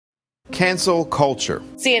Cancel culture.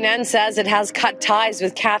 CNN says it has cut ties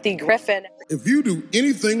with Kathy Griffin. If you do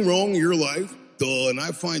anything wrong in your life, and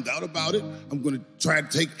I find out about it, I'm going to try to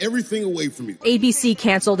take everything away from you. ABC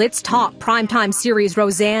canceled its top primetime series,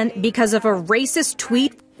 Roseanne, because of a racist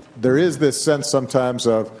tweet. There is this sense sometimes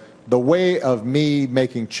of the way of me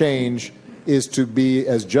making change is to be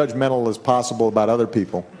as judgmental as possible about other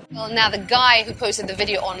people. Well, now the guy who posted the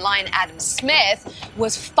video online, Adam Smith,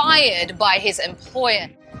 was fired by his employer.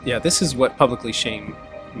 Yeah, this is what publicly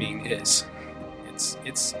shaming is.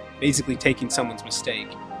 It's basically taking someone's mistake,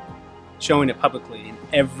 showing it publicly, and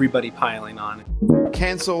everybody piling on it.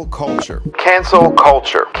 Cancel culture. Cancel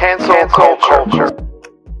culture. Cancel culture.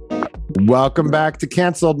 Welcome back to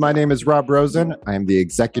Canceled. My name is Rob Rosen. I am the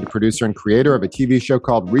executive producer and creator of a TV show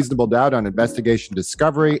called Reasonable Doubt on Investigation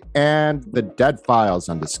Discovery and The Dead Files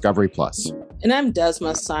on Discovery Plus. And I'm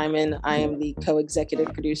Desma Simon. I am the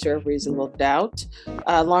co-executive producer of Reasonable Doubt,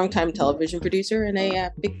 a longtime television producer, and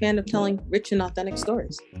a big fan of telling rich and authentic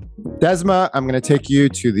stories. Desma, I'm going to take you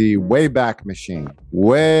to the Wayback Machine.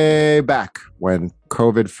 Way back when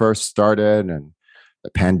COVID first started and the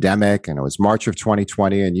pandemic, and it was March of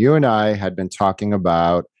 2020, and you and I had been talking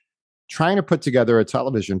about trying to put together a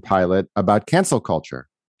television pilot about cancel culture.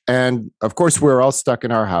 And of course, we were all stuck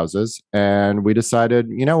in our houses, and we decided,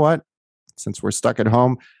 you know what? Since we're stuck at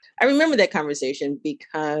home. I remember that conversation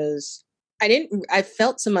because I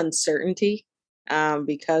felt some uncertainty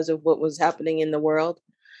because of what was happening in the world.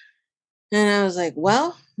 And I was like,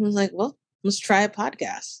 well, let's try a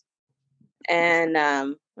podcast. And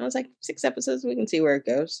I was like, 6 episodes, we can see where it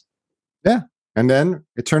goes. Yeah. And then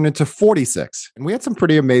it turned into 46. And we had some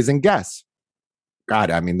pretty amazing guests. God,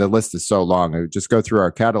 I mean, the list is so long. I would just go through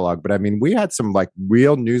our catalog. But I mean, we had some like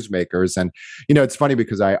real newsmakers. And, you know, it's funny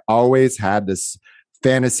because I always had this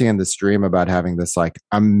fantasy in this dream about having this like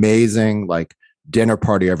amazing like dinner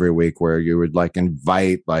party every week where you would like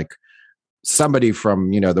invite like somebody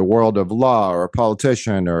from, you know, the world of law or a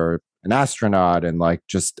politician or an astronaut, and like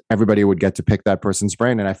just everybody would get to pick that person's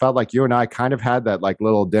brain. And I felt like you and I kind of had that like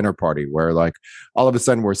little dinner party where like all of a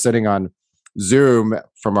sudden we're sitting on Zoom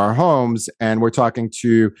from our homes and we're talking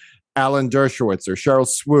to Alan Dershowitz or Cheryl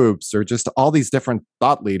Swoops or just all these different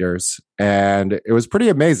thought leaders. And it was pretty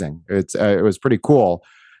amazing. It was pretty cool.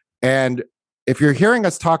 And if you're hearing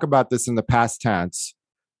us talk about this in the past tense,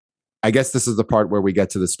 I guess this is the part where we get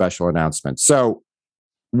to the special announcement. So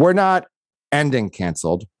we're not ending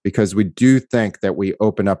Canceled because we do think that we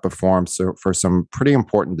open up a forum for some pretty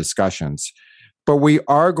important discussions, but we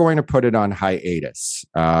are going to put it on hiatus.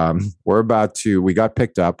 We got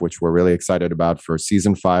picked up, which we're really excited about, for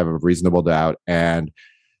season 5 of Reasonable Doubt. And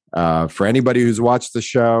for anybody who's watched the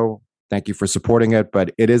show, thank you for supporting it,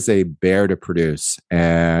 but it is a bear to produce.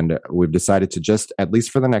 And we've decided to just, at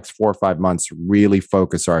least for the next 4 or 5 months, really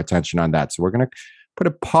focus our attention on that. So we're going to put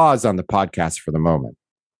a pause on the podcast for the moment.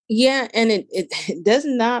 Yeah, and it does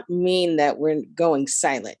not mean that we're going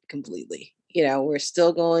silent completely. You know, we're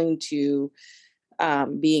still going to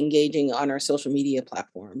be engaging on our social media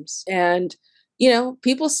platforms. And, you know,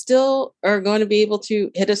 people still are going to be able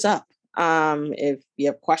to hit us up if you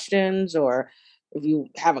have questions or if you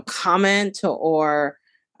have a comment or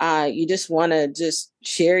you just want to just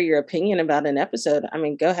share your opinion about an episode. I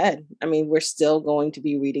mean, go ahead. I mean, we're still going to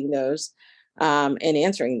be reading those and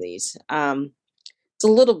answering these.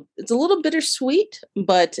 It's a little bittersweet,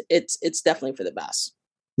 but it's definitely for the best.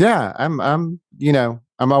 Yeah, I'm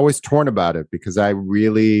always torn about it because I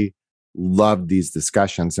really love these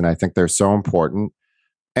discussions and I think they're so important.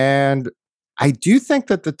 And I do think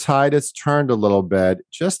that the tide has turned a little bit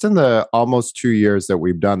just in the almost 2 years that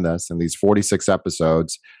we've done this and these 46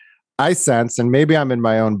 episodes. I sense, and maybe I'm in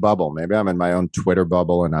my own bubble, maybe I'm in my own Twitter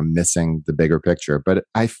bubble and I'm missing the bigger picture, but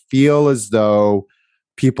I feel as though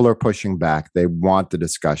people are pushing back. They want the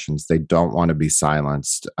discussions. They don't want to be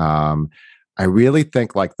silenced. I really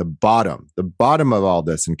think like the bottom of all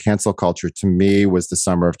this in cancel culture to me was the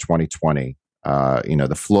summer of 2020.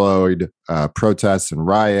 The Floyd protests and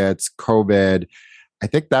riots, COVID. I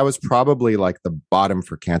think that was probably like the bottom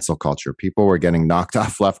for cancel culture. People were getting knocked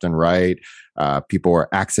off left and right. People were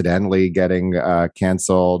accidentally getting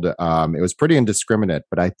canceled. It was pretty indiscriminate,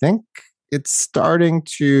 but I think it's starting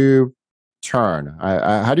to turn.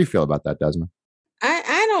 How do you feel about that, Desmond?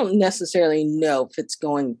 I don't necessarily know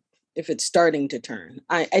if it's starting to turn.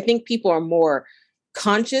 I think people are more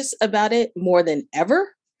conscious about it more than ever.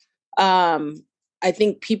 I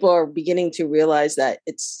think people are beginning to realize that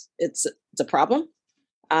it's a problem.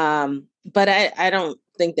 But I don't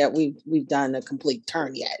think that we've done a complete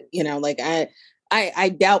turn yet. You know, like I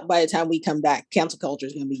doubt by the time we come back, cancel culture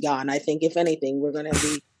is going to be gone. I think if anything, we're going to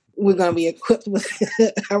be we're going to be equipped with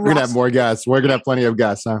We're going to have more guests. We're going to have plenty of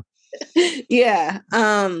guests, huh? Yeah.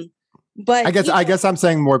 But I guess I'm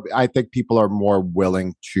saying more. I think people are more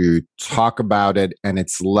willing to talk about it, and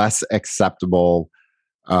it's less acceptable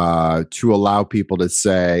to allow people to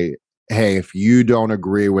say, "Hey, if you don't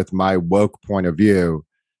agree with my woke point of view,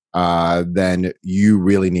 then you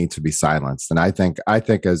really need to be silenced." And I think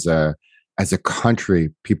as a country,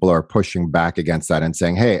 people are pushing back against that and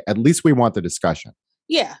saying, "Hey, at least we want the discussion."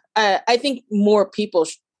 Yeah, I think more people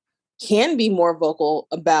can be more vocal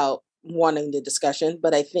about wanting the discussion,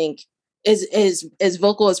 but I think as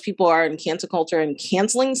vocal as people are in cancel culture and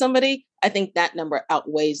canceling somebody, I think that number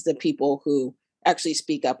outweighs the people who actually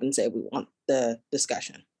speak up and say we want the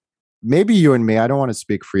discussion. Maybe you and me, I don't want to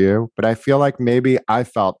speak for you, but I feel like maybe I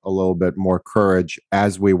felt a little bit more courage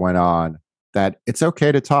as we went on, that it's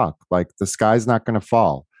okay to talk. Like, the sky's not going to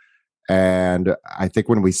fall. And I think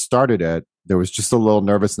when we started it, there was just a little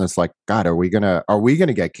nervousness, like, God, are we gonna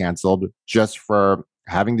get canceled just for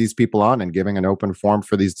having these people on and giving an open forum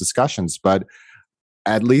for these discussions? But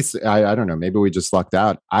at least, I don't know, maybe we just lucked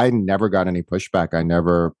out. I never got any pushback. I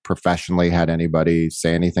never professionally had anybody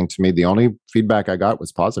say anything to me. The only feedback I got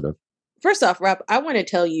was positive. First off, Rob, I want to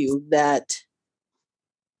tell you that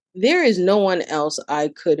there is no one else I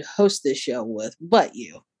could host this show with but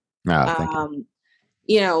you. Thank you.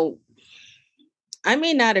 You know, I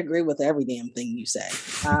may not agree with every damn thing you say,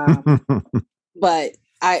 but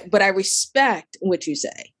I respect what you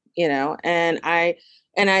say, you know, and I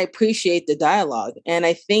appreciate the dialogue. And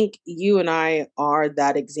I think you and I are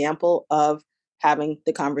that example of having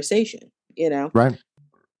the conversation, you know. Right.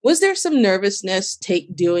 Was there some nervousness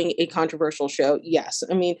doing a controversial show? Yes.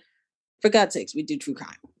 I mean, for God's sakes, we do true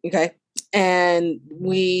crime. Okay. And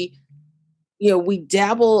we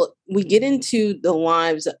get into the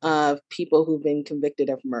lives of people who've been convicted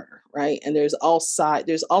of murder, right? And there's all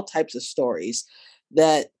types of stories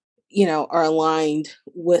that, you know, are aligned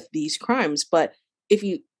with these crimes. But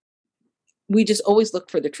we just always look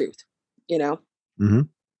for the truth, you know? Mm-hmm.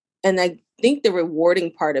 And I think the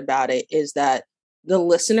rewarding part about it is that the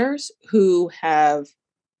listeners who have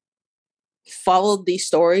followed these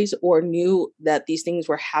stories or knew that these things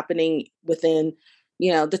were happening within,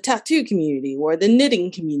 you know, the tattoo community or the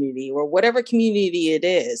knitting community or whatever community it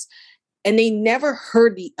is, and they never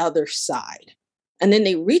heard the other side. And then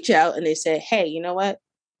they reach out and they say, hey, you know what?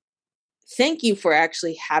 Thank you for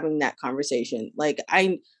actually having that conversation. Like,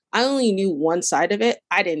 I only knew one side of it.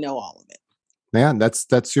 I didn't know all of it. Man, that's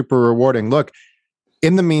super rewarding. Look,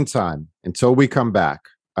 in the meantime, until we come back,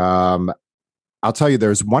 I'll tell you,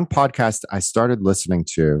 there's one podcast I started listening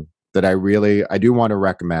to that I do want to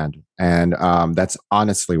recommend. And that's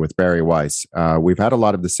Honestly with Bari Weiss. We've had a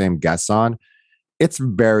lot of the same guests on. It's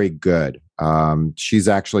very good. She's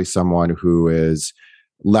actually someone who is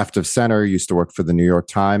left of center, used to work for the New York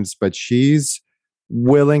Times, but she's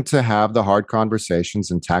willing to have the hard conversations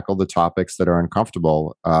and tackle the topics that are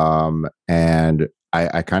uncomfortable. And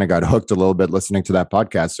I kind of got hooked a little bit listening to that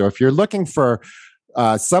podcast. So if you're looking for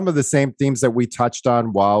some of the same themes that we touched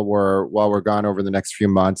on while we're gone over the next few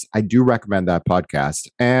months, I do recommend that podcast.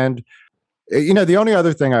 And you know, the only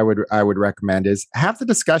other thing I would recommend is have the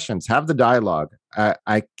discussions, have the dialogue.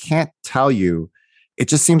 I can't tell you, it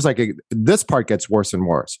just seems like this part gets worse and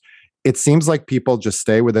worse. It seems like people just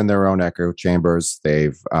stay within their own echo chambers.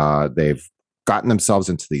 They've gotten themselves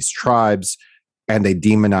into these tribes, and they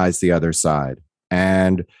demonize the other side.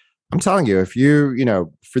 And I'm telling you, if you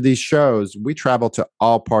know, for these shows, we travel to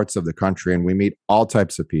all parts of the country and we meet all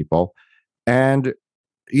types of people. And,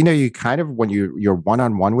 you know, you kind of, when you're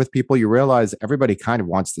one-on-one with people, you realize everybody kind of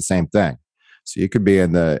wants the same thing. So you could be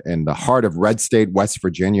in the heart of red state, West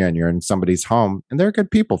Virginia, and you're in somebody's home, and they're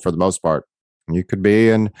good people for the most part. And you could be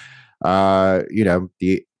in, you know,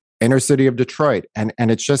 the inner city of Detroit. And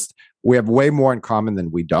it's just, we have way more in common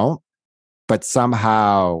than we don't. But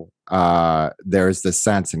somehow there's this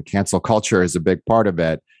sense, and cancel culture is a big part of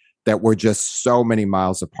it, that we're just so many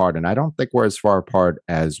miles apart. And I don't think we're as far apart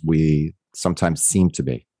as we sometimes seem to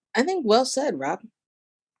be. I think well said, Rob.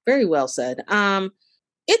 Very well said.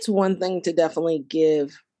 It's one thing to definitely to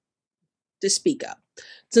speak up.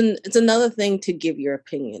 It's another thing to give your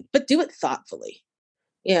opinion, but do it thoughtfully.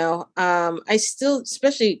 You know, I still,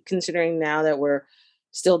 especially considering now that we're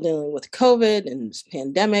still dealing with COVID and this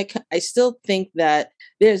pandemic, I still think that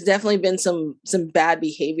there's definitely been some bad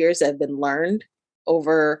behaviors that have been learned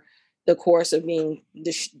over the course of being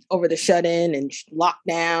over the shut in and locked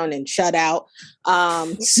down and shut out.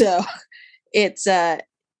 So it's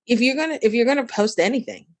if you're gonna post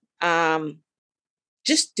anything,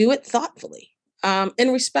 just do it thoughtfully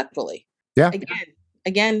and respectfully. Yeah. Again,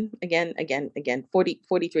 again,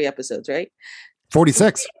 43 episodes, right?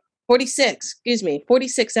 46. 46, excuse me,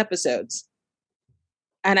 46 episodes.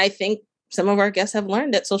 And I think some of our guests have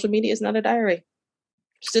learned that social media is not a diary.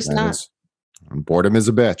 It's just not. Boredom is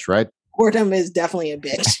a bitch, right? Boredom is definitely a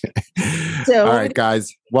bitch. So, all right,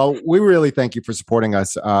 guys. Well, we really thank you for supporting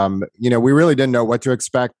us. We really didn't know what to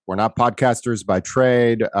expect. We're not podcasters by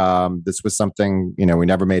trade. This was something, we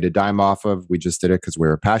never made a dime off of. We just did it because we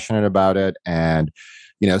were passionate about it. And,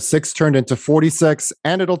 6 turned into 46,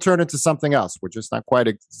 and it'll turn into something else. We're just not quite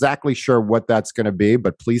exactly sure what that's going to be,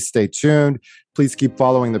 but please stay tuned. Please keep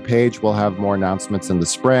following the page. We'll have more announcements in the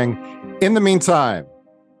spring. In the meantime,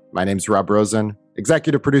 my name's Rob Rosen,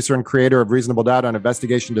 executive producer and creator of Reasonable Doubt on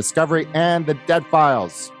Investigation Discovery and The Dead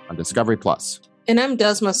Files on Discovery Plus. And I'm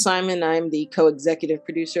Desma Simon. I'm the co-executive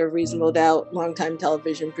producer of Reasonable Doubt, longtime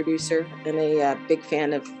television producer, and a big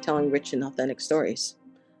fan of telling rich and authentic stories.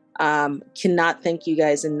 Cannot thank you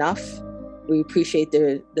guys enough. We appreciate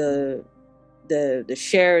the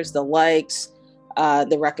shares, the likes,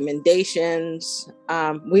 the recommendations.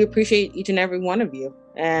 We appreciate each and every one of you,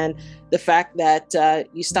 and the fact that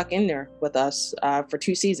you stuck in there with us for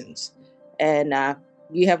 2 seasons, and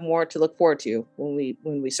you have more to look forward to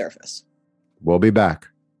when we surface. We'll be back.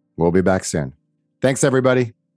 We'll be back soon. Thanks, everybody.